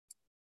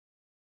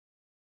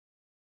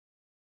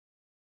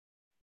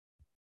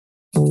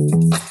Hello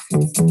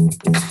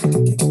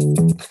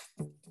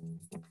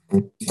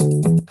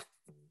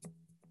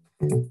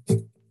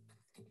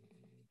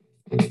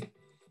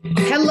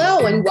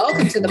and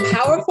welcome to the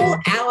Powerful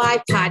Ally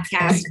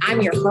Podcast.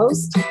 I'm your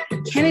host,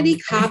 Kennedy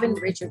Cobbin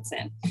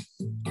Richardson,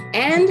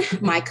 and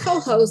my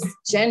co-host,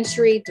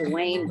 Gentry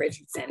Dwayne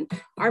Richardson.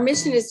 Our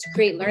mission is to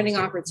create learning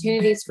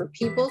opportunities for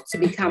people to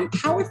become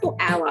powerful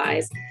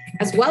allies,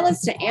 as well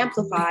as to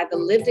amplify the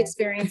lived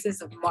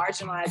experiences of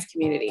marginalized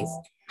communities.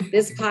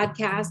 This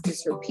podcast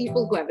is for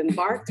people who have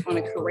embarked on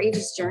a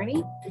courageous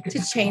journey to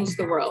change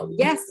the world.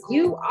 Yes,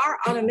 you are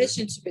on a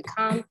mission to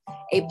become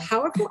a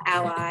powerful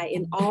ally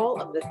in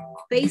all of the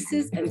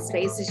spaces and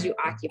spaces you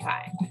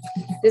occupy.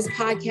 This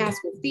podcast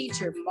will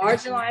feature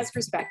marginalized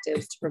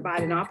perspectives to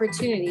provide an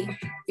opportunity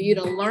for you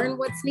to learn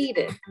what's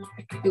needed.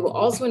 We will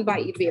also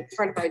invite you to be a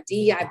part of our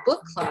DEI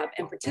book club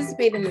and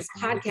participate in this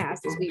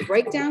podcast as we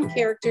break down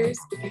characters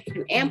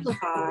and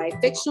amplify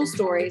fictional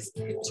stories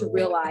to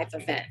real life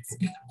events.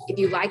 If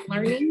you like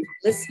learning,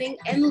 listening,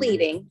 and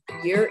leading,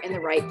 you're in the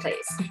right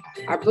place.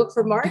 Our book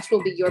for March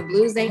will be Your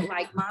Blues Ain't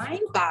Like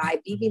Mine by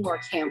Bebe Moore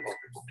Campbell.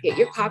 Get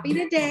your copy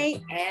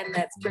today and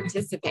let's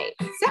participate.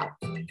 So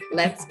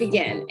let's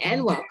begin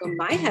and welcome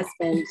my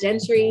husband,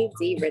 Gentry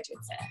D.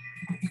 Richardson.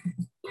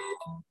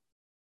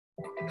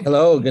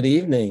 Hello, good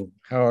evening.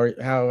 How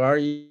are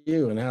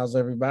you and how's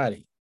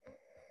everybody?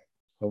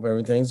 Hope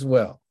everything's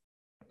well.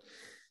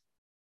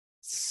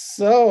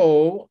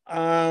 So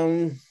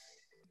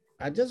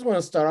I just want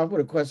to start off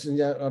with a question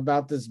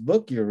about this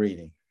book you're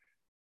reading.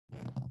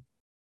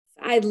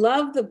 I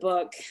love the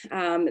book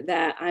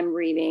that I'm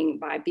reading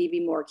by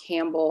Bebe Moore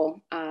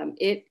Campbell.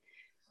 It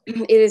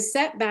is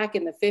set back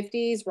in the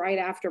 50s, right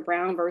after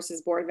Brown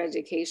versus Board of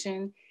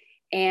Education.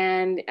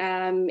 And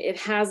it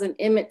has an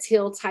Emmett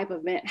Till type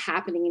event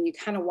happening, and you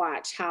kind of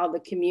watch how the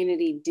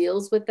community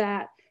deals with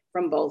that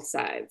from both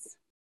sides.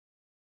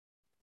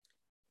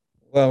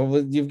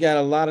 Well, you've got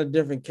a lot of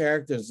different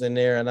characters in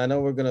there, and I know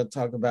we're going to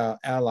talk about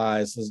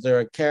allies. Is there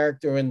a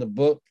character in the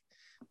book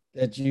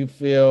that you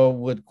feel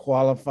would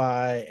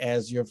qualify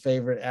as your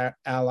favorite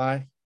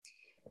ally?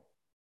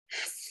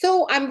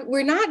 So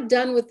we're not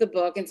done with the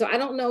book, and so I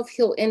don't know if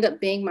he'll end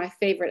up being my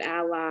favorite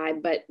ally,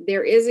 but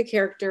there is a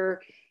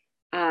character,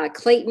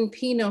 Clayton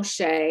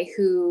Pinochet,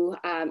 who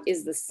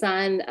is the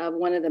son of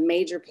one of the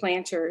major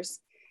planters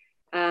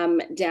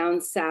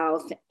down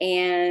south,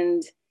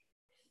 and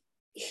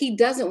he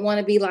doesn't want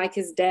to be like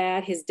his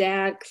dad. His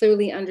dad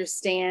clearly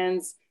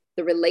understands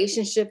the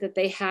relationship that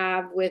they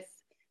have with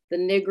the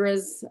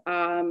Negras,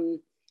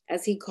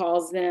 as he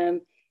calls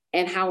them,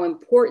 and how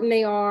important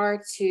they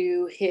are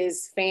to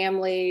his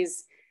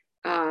family's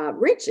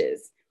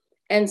riches.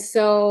 And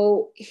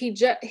so he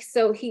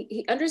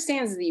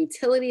understands the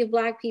utility of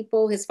Black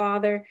people, his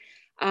father,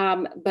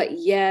 but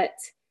yet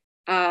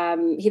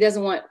he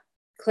doesn't want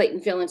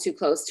Clayton feeling too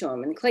close to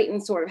him. And Clayton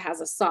sort of has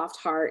a soft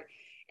heart.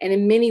 And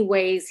in many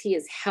ways, he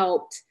has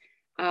helped.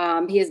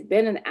 He has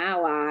been an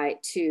ally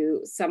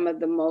to some of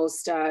the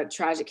most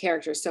tragic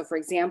characters. So, for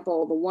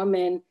example, the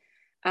woman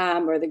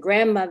or the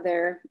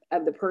grandmother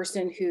of the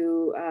person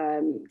who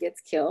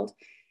gets killed,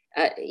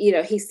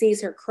 he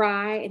sees her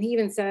cry, and he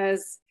even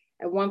says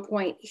at one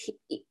point,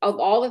 of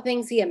all the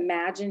things he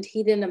imagined,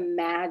 he didn't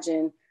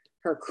imagine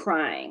her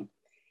crying.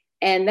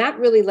 And that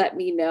really let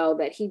me know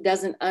that he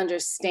doesn't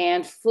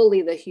understand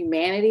fully the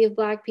humanity of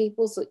Black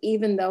people. So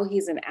even though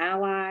he's an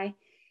ally,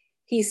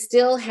 he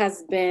still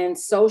has been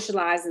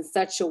socialized in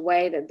such a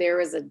way that there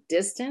is a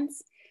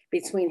distance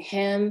between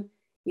him,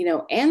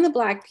 and the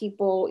Black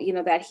people,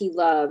 that he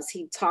loves.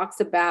 He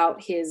talks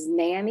about his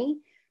nanny,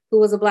 who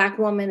was a Black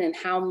woman, and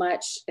how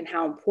much and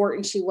how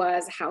important she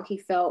was, how he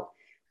felt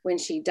when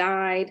she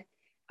died.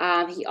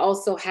 He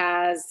also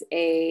has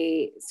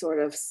a sort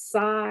of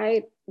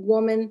side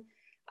woman.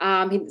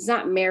 He's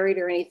not married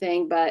or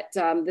anything, but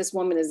this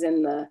woman is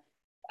in the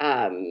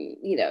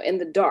in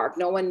the dark.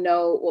 No one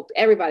knows. Well,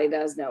 everybody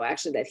does know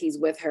actually that he's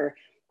with her,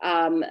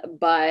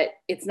 but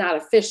it's not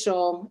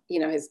official.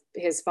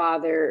 His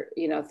father,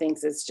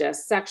 thinks it's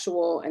just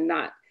sexual and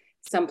not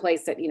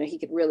someplace that he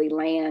could really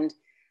land.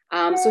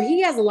 So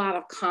he has a lot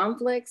of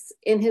conflicts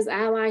in his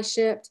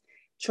allyship,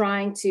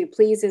 trying to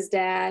please his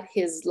dad.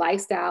 His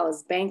lifestyle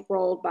is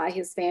bankrolled by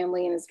his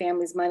family and his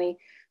family's money.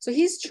 So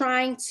he's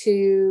trying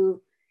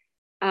to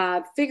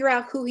figure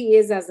out who he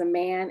is as a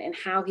man and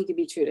how he could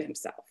be true to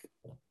himself.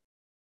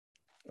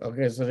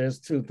 Okay, so there's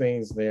two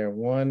things there.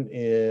 One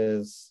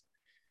is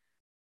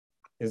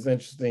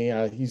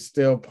interesting. He's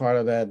still part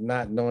of that,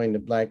 not knowing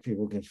that Black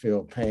people can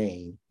feel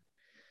pain.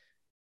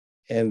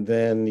 And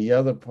then the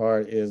other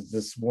part is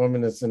this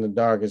woman that's in the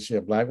dark. Is she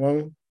a Black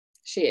woman?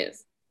 She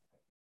is.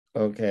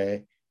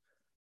 Okay.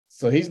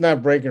 So he's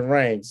not breaking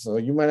ranks. So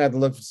you might have to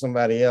look for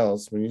somebody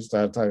else when you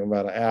start talking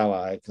about an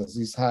ally, because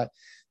he's hot.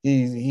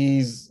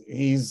 He's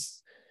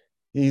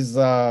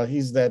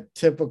that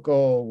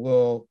typical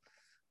will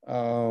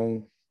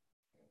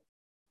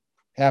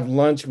have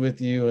lunch with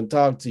you and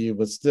talk to you,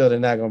 but still they're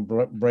not going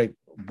to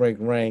break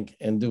rank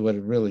and do what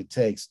it really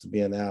takes to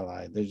be an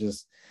ally.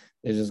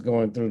 is just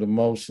going through the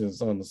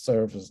motions on the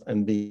surface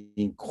and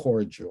being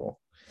cordial.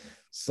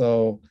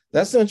 So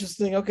that's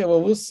interesting. Okay,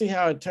 well, we'll see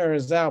how it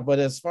turns out. But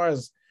as far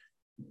as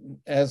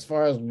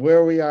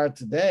where we are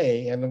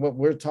today and what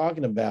we're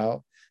talking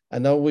about, I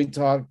know we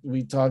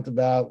talked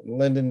about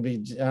Lyndon B.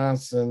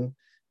 Johnson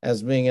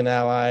as being an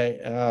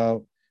ally.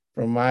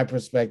 From my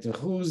perspective,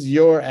 who's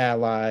your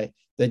ally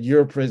that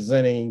you're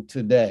presenting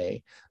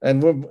today?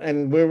 And I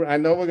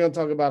know we're going to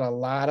talk about a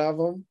lot of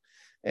them,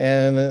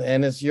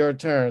 and it's your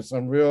turn. So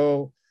I'm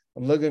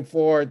looking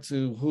forward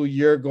to who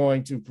you're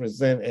going to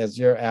present as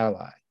your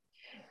ally.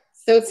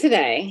 So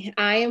today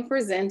I am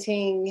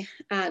presenting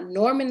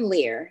Norman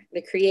Lear,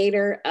 the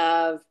creator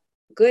of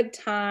Good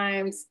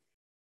Times,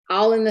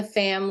 All in the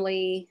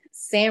Family,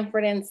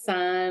 Sanford and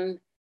Son,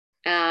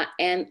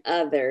 and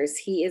others.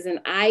 He is an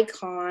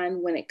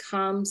icon when it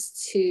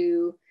comes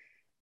to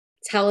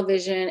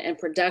television and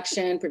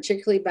production,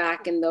 particularly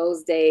back in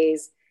those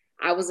days.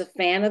 I was a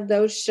fan of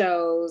those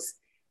shows,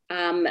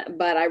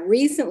 but I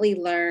recently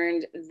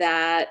learned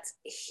that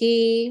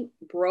he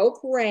broke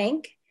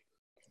rank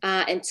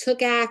and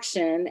took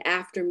action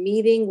after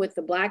meeting with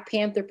the Black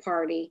Panther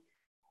Party,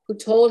 who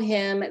told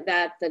him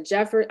that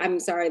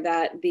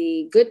that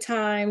the Good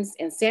Times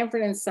and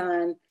Sanford and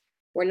Son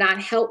were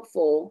not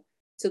helpful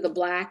to the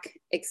Black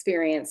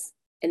experience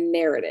and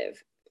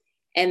narrative,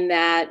 and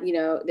that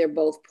they're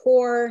both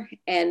poor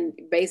and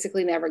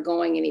basically never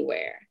going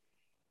anywhere.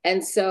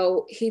 And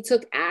so he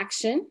took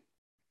action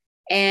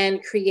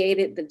and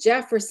created the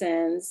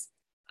Jeffersons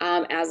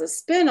as a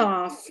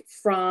spinoff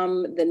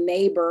from the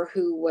neighbor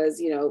who was,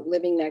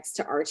 living next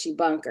to Archie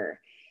Bunker,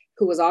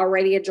 who was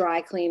already a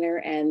dry cleaner.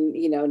 And,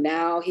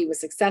 now he was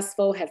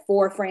successful, had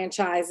 4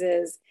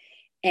 franchises,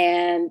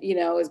 and,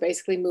 is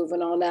basically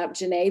moving on up.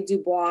 Janae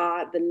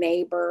Dubois, the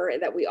neighbor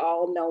that we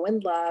all know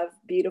and love,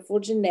 beautiful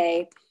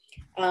Janae.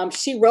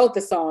 She wrote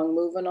the song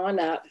Moving On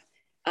Up.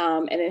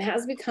 And it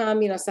has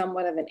become,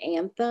 somewhat of an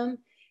anthem.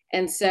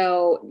 And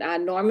so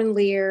Norman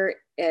Lear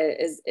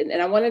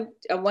and I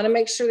want to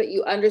make sure that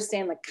you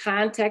understand the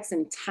context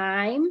and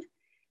time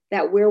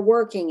that we're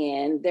working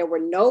in. There were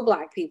no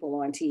Black people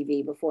on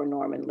TV before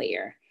Norman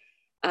Lear.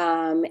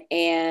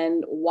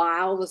 And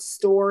while the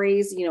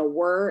stories,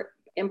 were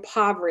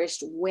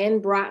impoverished, when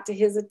brought to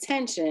his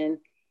attention,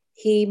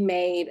 he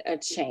made a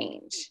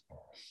change.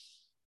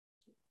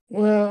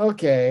 Well,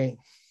 okay.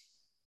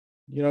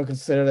 You don't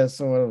consider that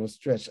somewhat of a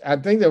stretch. I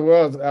think there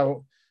was,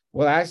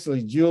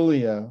 actually,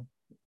 Julia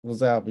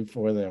was out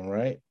before them,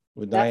 right?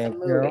 With That's Diane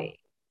Carroll.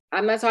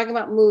 I'm not talking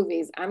about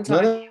movies. I'm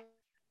talking.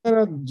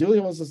 No,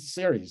 Julia was a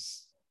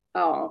series.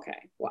 Oh, okay.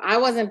 Well, I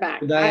wasn't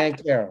back. With Diane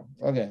Carroll.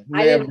 Okay.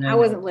 I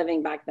wasn't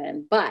living back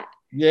then, but.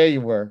 Yeah,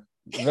 you were.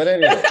 But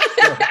anyway.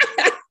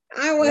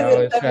 I wasn't. I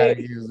always try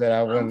to use that.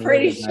 I'm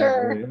pretty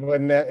sure. It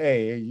wasn't that.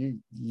 Hey,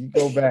 you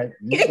go back.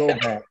 You go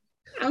back.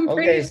 I'm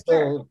pretty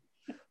sure.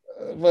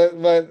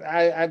 But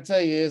I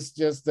tell you, it's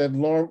just that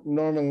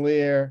Norman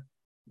Lear,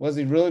 was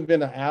he really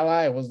been an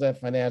ally, or was that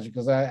financial?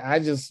 Because I'm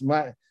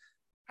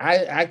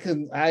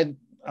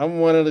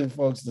one of the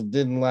folks that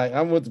didn't like.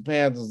 I'm with the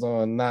Panthers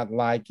on not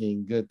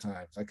liking Good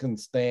Times. I couldn't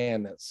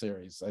stand that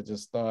series. I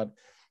just thought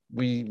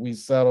we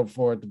settled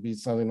for it to be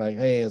something like,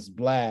 hey, it's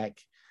Black,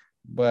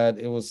 but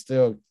it was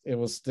still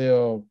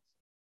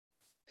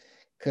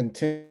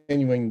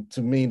continuing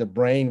to me the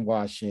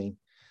brainwashing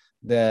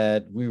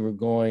that we were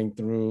going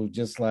through,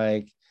 just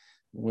like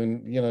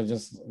when,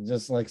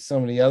 just like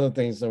some of the other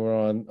things that were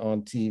on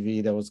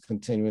TV that was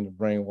continuing to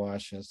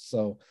brainwash us.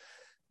 So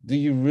do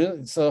you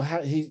really,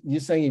 you're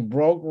saying he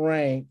broke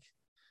rank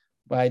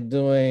by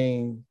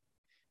doing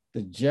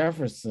the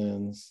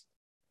Jeffersons,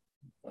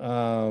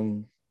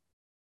 but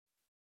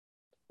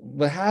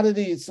how did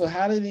he you're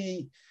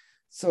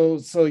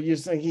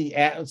saying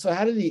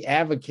how did he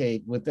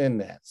advocate within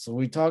that? So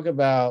we talk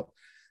about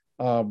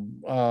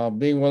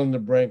being willing to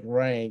break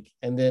rank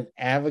and then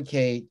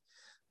advocate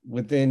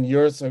within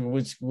your circle,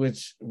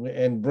 which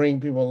and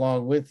bring people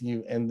along with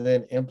you and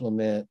then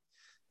implement.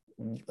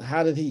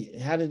 How did he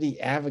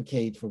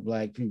advocate for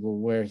Black people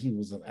where he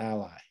was an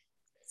ally?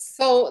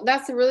 So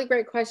that's a really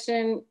great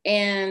question.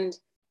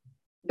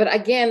 But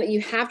again,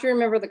 you have to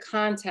remember the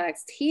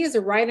context. He is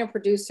a writer and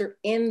producer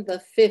in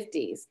the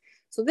 50s.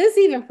 So this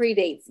even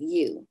predates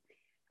you.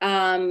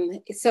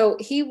 So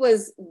he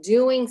was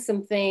doing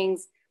some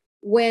things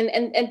when,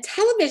 and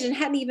television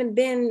hadn't even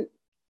been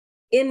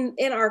in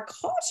our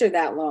culture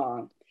that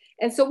long.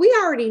 And so we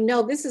already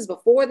know this is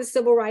before the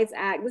Civil Rights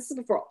Act. This is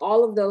before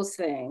all of those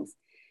things.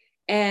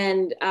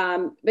 And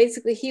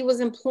basically he was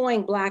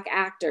employing Black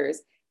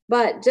actors,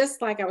 but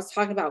just like I was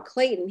talking about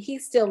Clayton,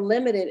 he's still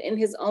limited in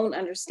his own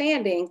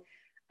understanding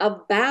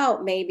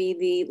about maybe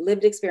the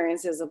lived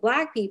experiences of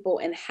Black people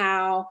and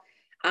how,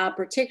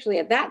 particularly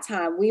at that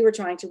time, we were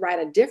trying to write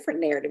a different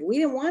narrative. We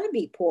didn't want to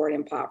be poor and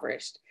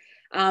impoverished.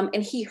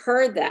 And he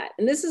heard that.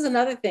 And this is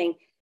another thing.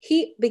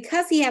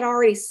 Because he had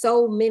already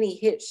so many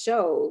hit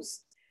shows,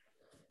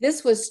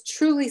 this was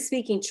truly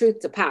speaking truth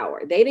to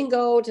power. They didn't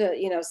go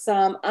to,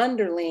 some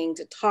underling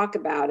to talk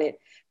about it,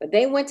 but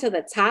they went to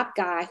the top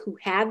guy who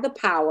had the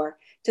power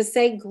to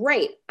say,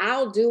 great,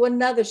 I'll do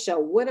another show.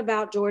 What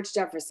about George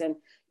Jefferson?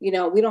 You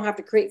know, we don't have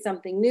to create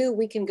something new.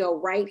 We can go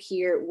right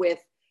here with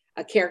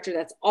a character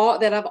that's all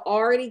that I've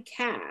already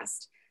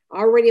cast,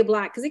 already a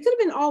Black, because it could have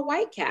been all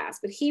white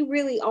cast, but he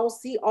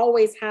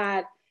always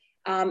had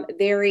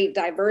very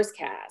diverse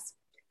cast.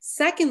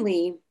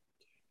 Secondly,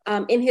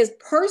 in his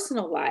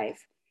personal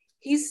life,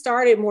 he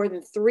started more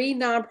than 3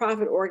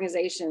 nonprofit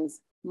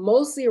organizations,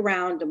 mostly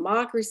around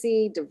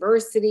democracy,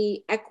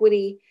 diversity,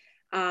 equity,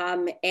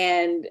 and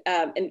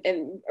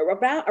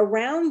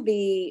around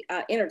the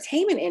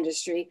entertainment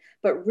industry.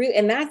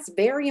 And that's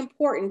very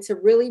important to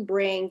really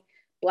bring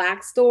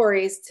Black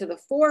stories to the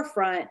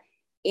forefront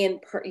in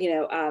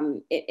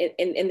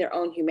their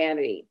own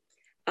humanity.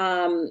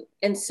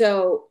 And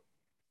so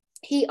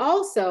he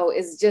also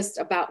is just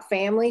about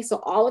family. So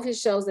all of his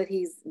shows that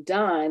he's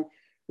done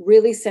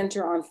really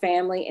center on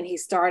family, and he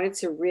started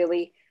to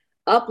really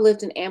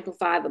uplift and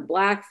amplify the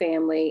Black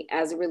family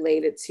as it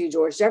related to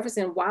George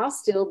Jefferson while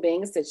still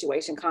being a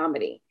situation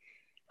comedy.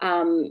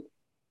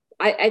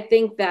 I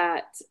think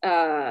that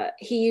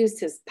he used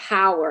his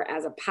power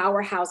as a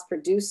powerhouse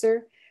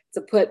producer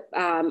to put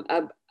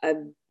a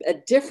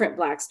different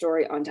Black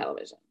story on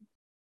television.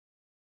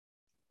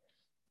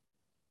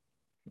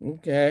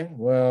 Okay,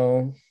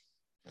 well,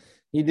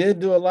 he did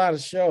do a lot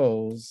of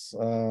shows,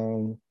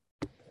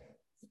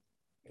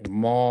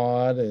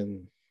 Maude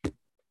and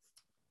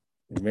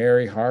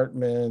Mary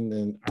Hartman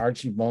and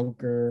Archie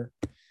Bunker.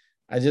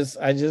 I just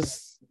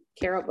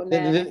Carol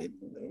Burnett.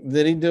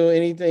 Did he do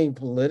anything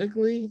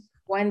politically?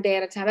 One day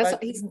at a time. That's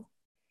what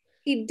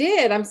he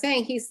did. I'm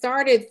saying he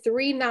started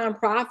 3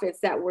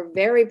 nonprofits that were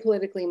very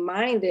politically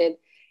minded,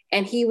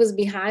 and he was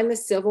behind the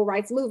civil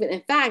rights movement.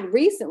 In fact,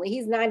 recently,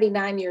 he's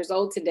 99 years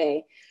old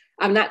today.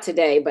 Not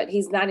today, but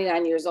he's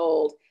 99 years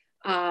old.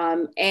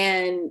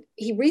 And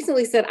he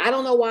recently said, I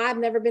don't know why I've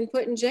never been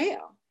put in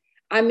jail.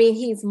 I mean,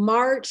 he's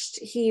marched,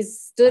 he's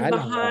stood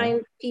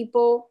behind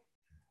people.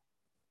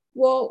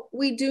 Well,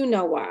 we do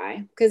know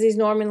why, because he's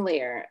Norman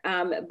Lear.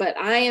 But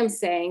I am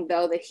saying,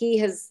 though, that he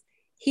has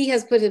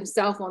put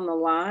himself on the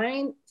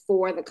line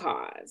for the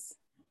cause.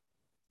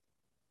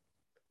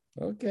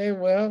 Okay,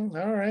 well,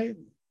 all right.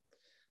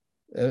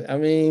 I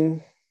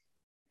mean,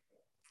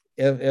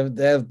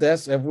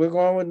 if we're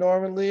going with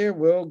Norman Lear,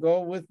 we'll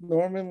go with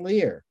Norman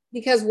Lear.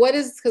 Because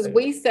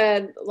we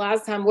said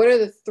last time, what are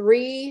the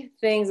 3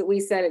 things that we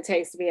said it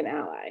takes to be an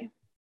ally?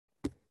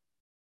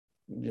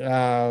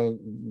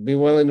 Be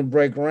willing to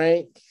break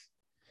rank,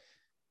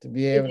 to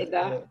be able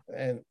to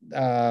and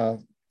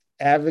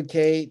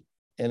advocate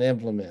and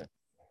implement.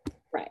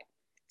 Right.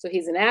 So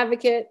he's an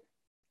advocate.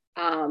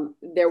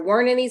 There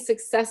weren't any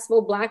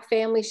successful Black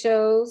family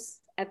shows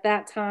at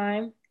that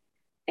time.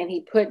 And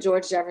he put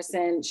George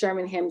Jefferson,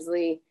 Sherman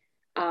Hemsley,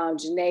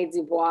 Janae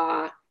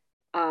Dubois,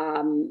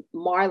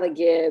 Marla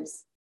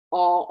Gibbs,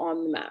 all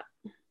on the map.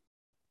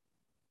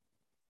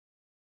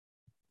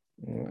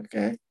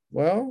 Okay.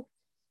 Well,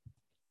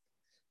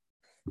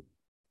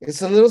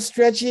 it's a little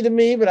stretchy to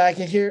me, but I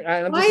can hear.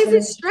 Why is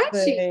it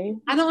stretchy?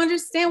 I don't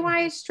understand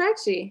why it's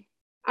stretchy.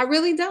 I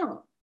really don't.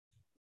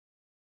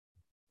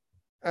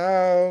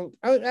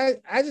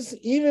 I just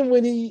even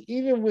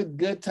with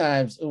Good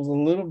Times, it was a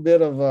little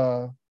bit of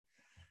a.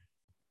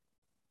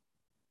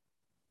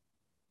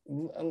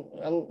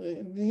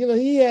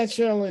 He had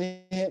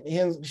Sherman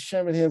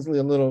Hemsley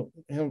a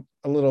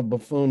little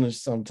buffoonish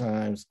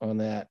sometimes on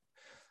that.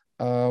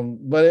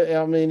 But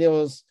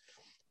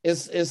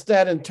it's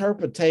that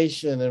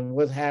interpretation and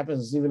what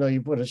happens even though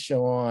you put a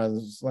show on.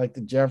 It's like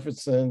the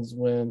Jeffersons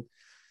when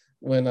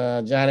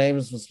John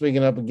Amos was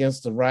speaking up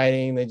against the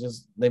writing,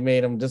 they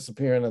made him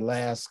disappear in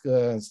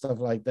Alaska and stuff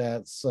like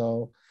that.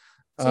 So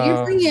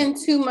you're bringing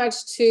too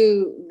much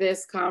to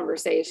this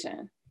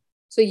conversation.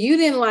 So you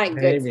didn't like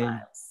Good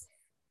Times.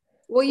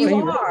 Well,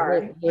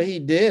 he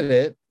did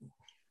it.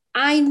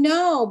 I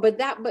know, but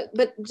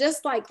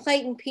just like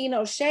Clayton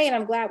Pinochet, and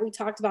I'm glad we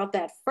talked about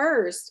that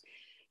first,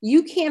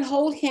 you can't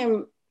hold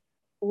him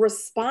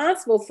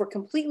responsible for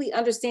completely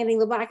understanding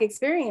the Black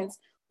experience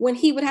when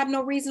he would have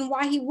no reason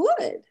why he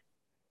would.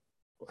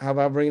 How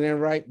about bringing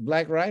in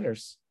Black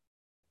writers?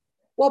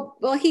 Well,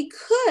 he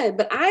could,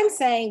 but I'm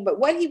saying, but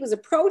what he was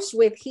approached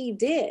with, he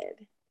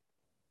did.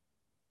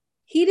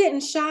 He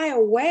didn't shy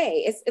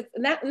away.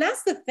 And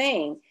that's the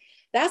thing.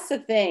 That's the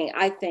thing,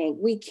 I think.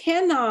 We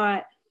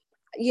cannot,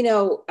 we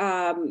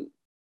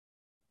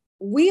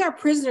are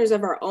prisoners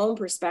of our own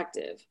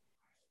perspective.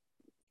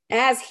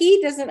 As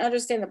he doesn't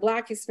understand the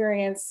Black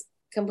experience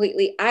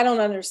completely, I don't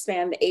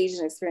understand the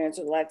Asian experience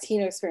or the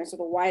Latino experience or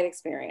the white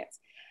experience.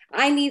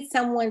 I need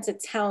someone to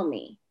tell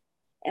me.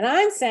 And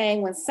I'm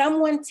saying when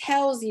someone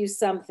tells you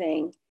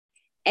something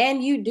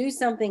and you do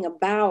something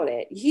about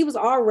it, he was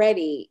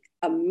already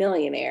a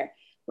millionaire.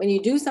 When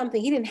you do something,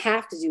 he didn't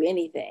have to do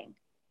anything.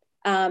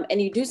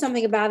 And you do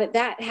something about it,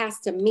 that has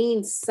to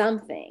mean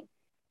something.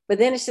 But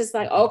then it's just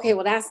like, okay,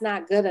 well, that's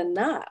not good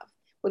enough.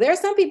 Well, there are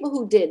some people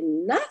who did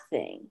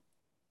nothing.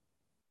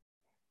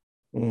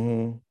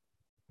 Mm-hmm.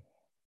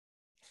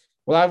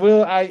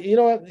 Well, you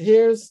know what?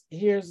 Here's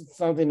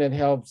something that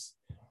helps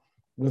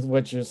with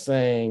what you're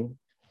saying.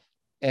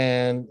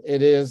 And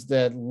it is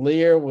that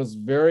Lear was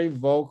very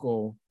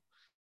vocal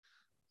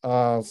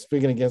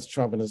speaking against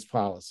Trump and his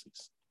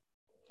policies.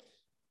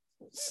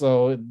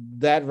 So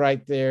that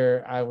right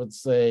there, I would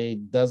say,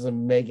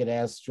 doesn't make it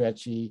as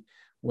stretchy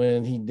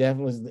when he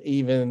definitely,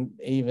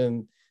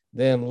 even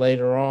then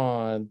later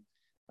on,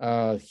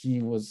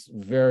 he was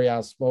very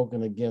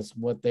outspoken against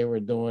what they were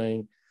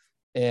doing.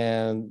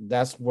 And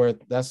that's worth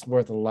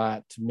a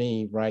lot to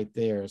me right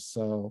there.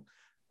 So,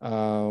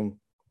 and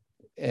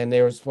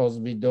they were supposed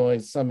to be doing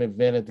some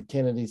event at the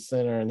Kennedy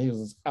Center, and he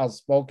was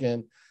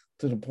outspoken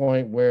to the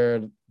point where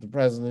the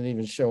president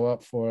even show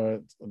up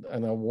for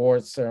an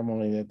award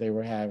ceremony that they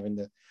were having,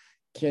 the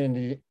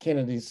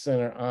Kennedy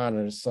Center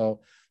honors. So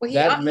well, he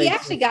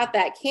actually got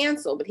that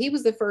canceled, but he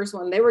was the first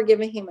one. They were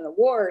giving him an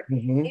award.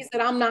 Mm-hmm. He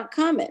said, "I'm not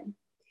coming,"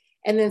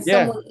 and then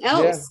someone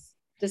else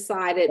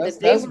decided that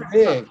they were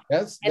big.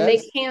 And they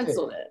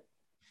canceled big. It.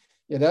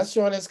 Yeah, that's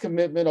showing his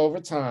commitment over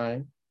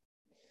time,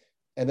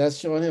 and that's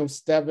showing him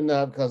stepping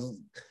up, because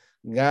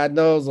God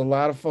knows a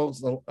lot of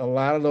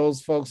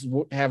those folks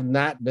have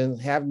not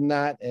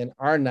and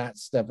are not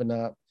stepping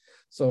up.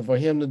 So for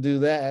him to do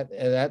that,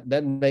 and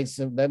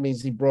that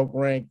means he broke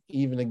rank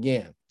even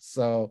again.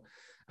 So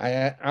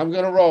I'm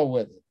gonna roll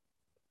with it.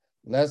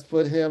 Let's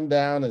put him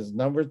down as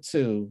number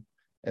 2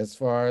 as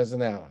far as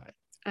an ally.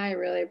 I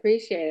really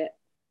appreciate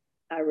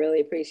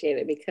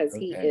it because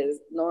he is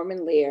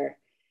Norman Lear,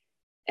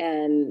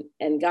 and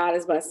God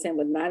has blessed him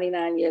with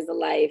 99 years of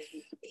life.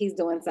 He's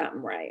doing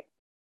something right.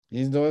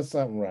 He's doing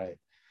something right.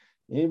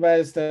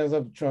 Anybody that stands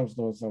up to Trump's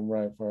doing something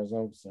right, as far as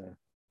I'm concerned.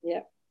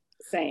 Yep,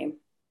 same.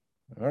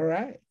 All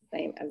right.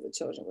 Same, as the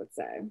children would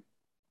say.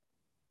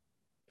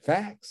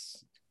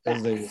 Facts,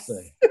 as they would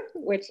say.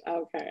 Which,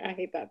 okay, I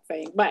hate that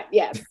saying, but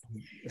yes,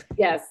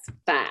 yes,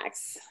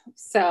 facts.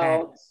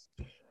 So,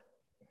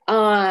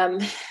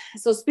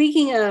 so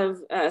speaking of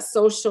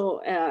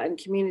social and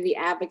community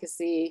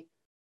advocacy,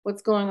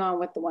 what's going on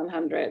with the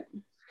 100?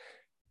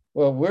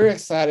 Well, we're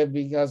excited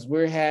because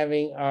we're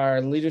having our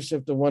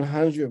Leadership to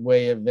 100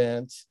 Way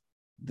event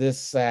this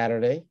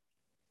Saturday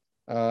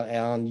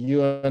on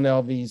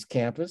UNLV's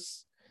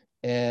campus.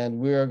 And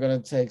we are going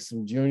to take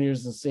some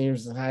juniors and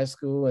seniors in high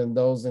school and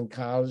those in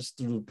college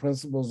through the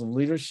principles of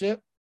leadership.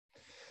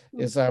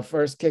 It's our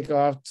first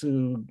kickoff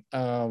to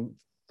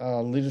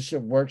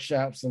leadership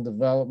workshops and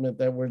development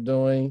that we're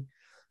doing.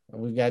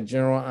 We've got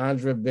General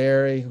Andre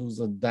Berry, who's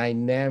a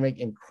dynamic,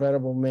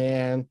 incredible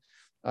man,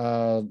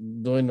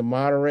 doing the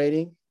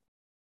moderating.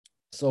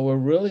 So we're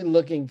really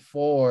looking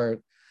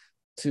forward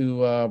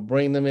to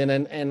bring them in.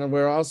 And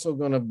we're also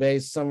going to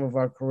base some of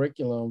our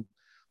curriculum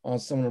on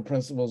some of the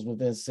principles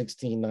within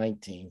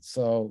 1619.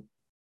 So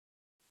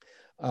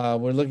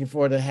we're looking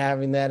forward to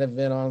having that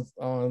event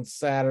on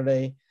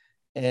Saturday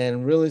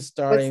and really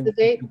starting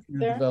to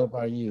develop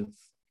our youth.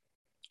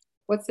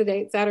 What's the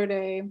date?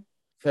 Saturday?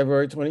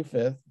 February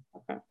 25th.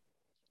 Okay.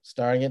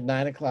 Starting at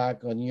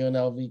 9:00 on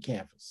UNLV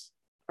campus.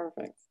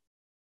 Perfect.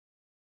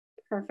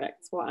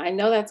 Perfect. Well, I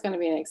know that's going to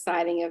be an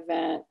exciting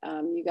event.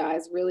 You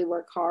guys really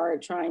work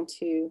hard trying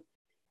to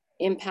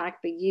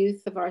impact the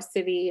youth of our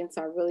city, and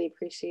so I really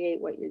appreciate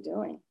what you're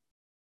doing.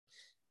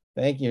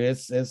 Thank you.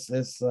 It's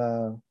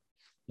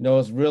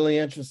what's really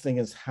interesting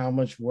is how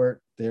much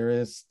work there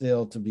is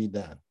still to be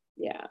done.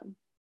 Yeah.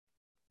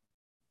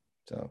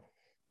 So.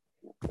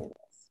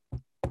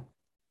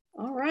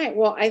 All right.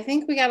 Well, I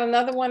think we got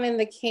another one in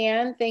the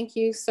can. Thank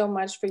you so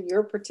much for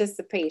your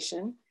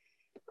participation.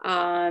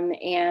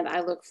 And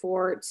I look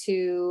forward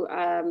to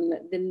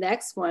the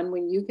next one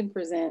when you can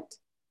present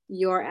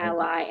your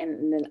ally,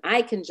 and then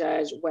I can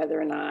judge whether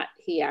or not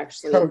he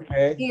actually,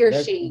 he or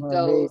she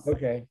goes.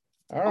 Okay.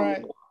 All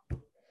right.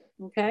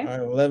 Okay. All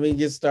right. Well, let me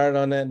get started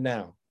on that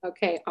now.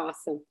 Okay.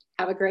 Awesome.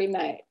 Have a great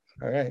night.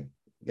 All right.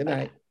 Good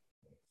night. Bye.